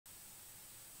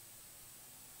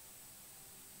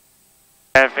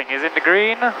Everything is in the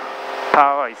green,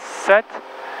 power is set,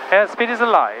 airspeed is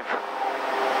alive.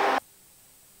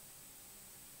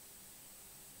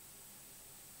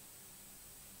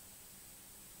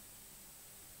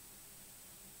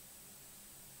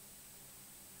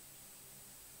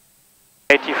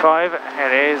 .85,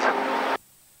 it is.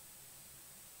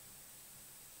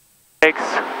 6,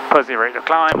 positive rate of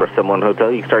climb. Number 71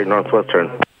 Hotel, you can start your northwest turn.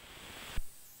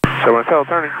 71 Hotel,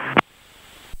 turning.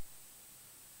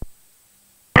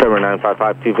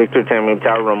 79552 Victor, Tammy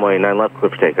Tower, runway 9 left, clear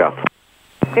for takeoff.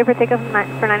 Clear for takeoff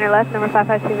for 9 left, number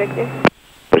 552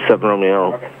 Victor. 7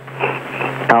 Romeo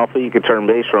Alpha, you can turn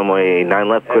base, runway 9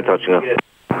 left, clear touching up.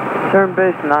 Turn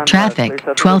base 9 Traffic,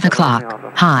 12 o'clock,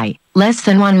 high, less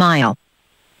than 1 mile.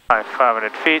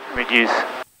 500 feet, reduce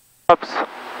ups.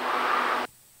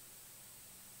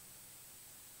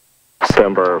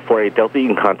 December 48 Delta, you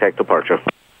can contact departure.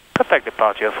 Contact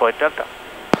departure 48 Delta.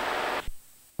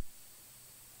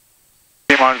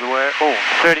 3 miles away. Oh,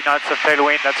 30 knots of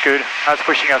tailwind, that's good. That's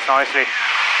pushing us nicely.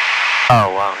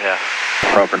 Oh, wow, yeah.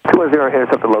 Proper. 210,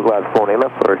 intercept the localized 48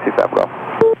 left, or 65 golf.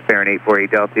 Fahrenheit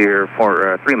 48 Delta, you're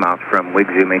 3 miles from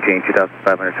Wigzoo, maintain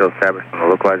 2,500 till established on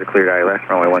the localizer, cleared ILS,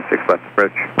 runway 16 left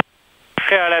approach.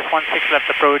 Clear ILS 16 left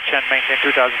approach and maintain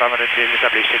 2,500 till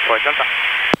established 48 Delta.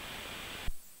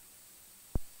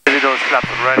 Those flaps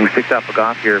already. Number 6 Alpha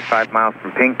Golf, you're 5 miles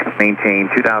from Pink, maintain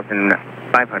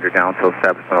 2,500 now until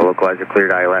established on the localizer, cleared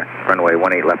ILS, runway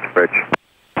 18 left approach.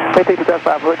 Maintain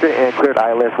 2,500 and cleared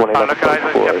ILS 18 left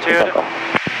approach for captured.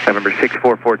 November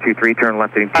 64423, turn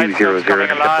left heading 200, intercept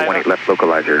the 18 left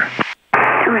localizer.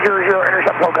 200,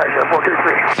 intercept localizer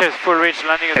 423. Says full reach,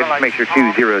 landing is Just make sure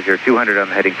 200, 200 on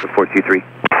the heading for 423.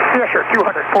 Yeah, sure,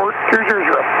 200, 200,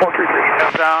 423.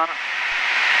 Up down.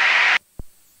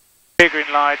 Big green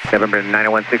lights. November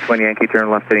 90161 Yankee,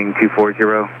 turn left heading 240.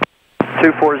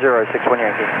 240, 61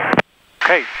 Yankee.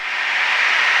 Okay.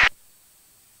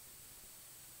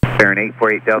 Fahrenheit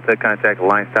 48 Delta, contact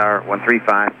Alliance Tower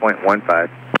 135.15.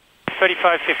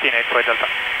 3515 8 Delta.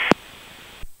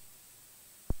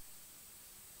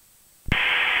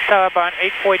 Tower bound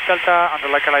 8 Delta on the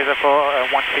localizer for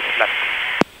 16 left.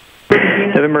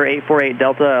 November 848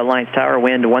 Delta, Alliance Tower,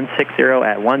 wind 160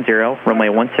 at 10, runway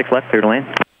 16 left, clear to land.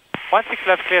 16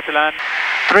 left, clear to land.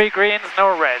 3 greens,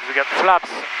 no reds. We got flaps,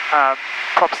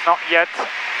 props not yet.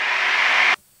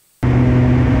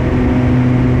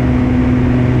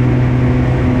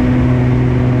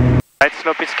 Right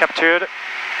slope is captured.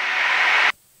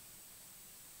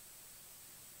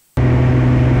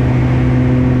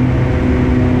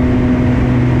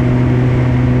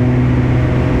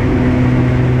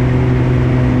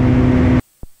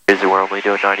 We're only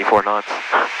doing 94 knots.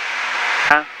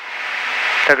 Huh?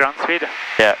 The ground speed?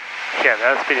 Yeah. Yeah,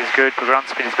 the speed is good, the ground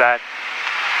speed is bad.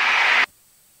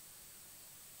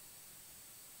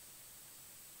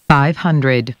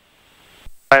 500.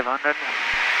 500.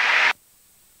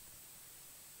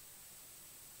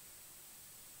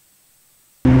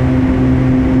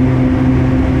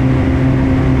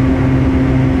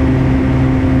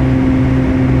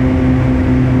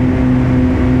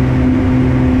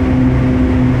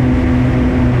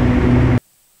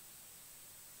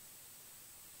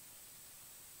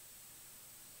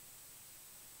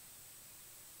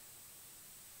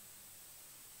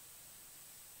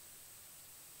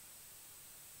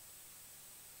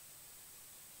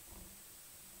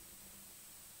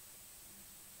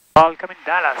 Welcome in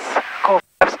Dallas. Go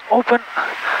flaps open.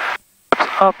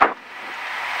 Flaps up.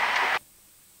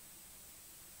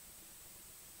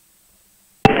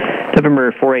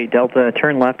 November 48 Delta,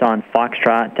 turn left on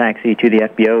Foxtrot, taxi to the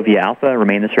FBO via Alpha,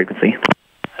 remain this frequency.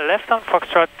 Left on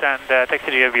Foxtrot and taxi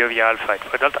to the FBO via Alpha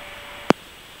for Delta.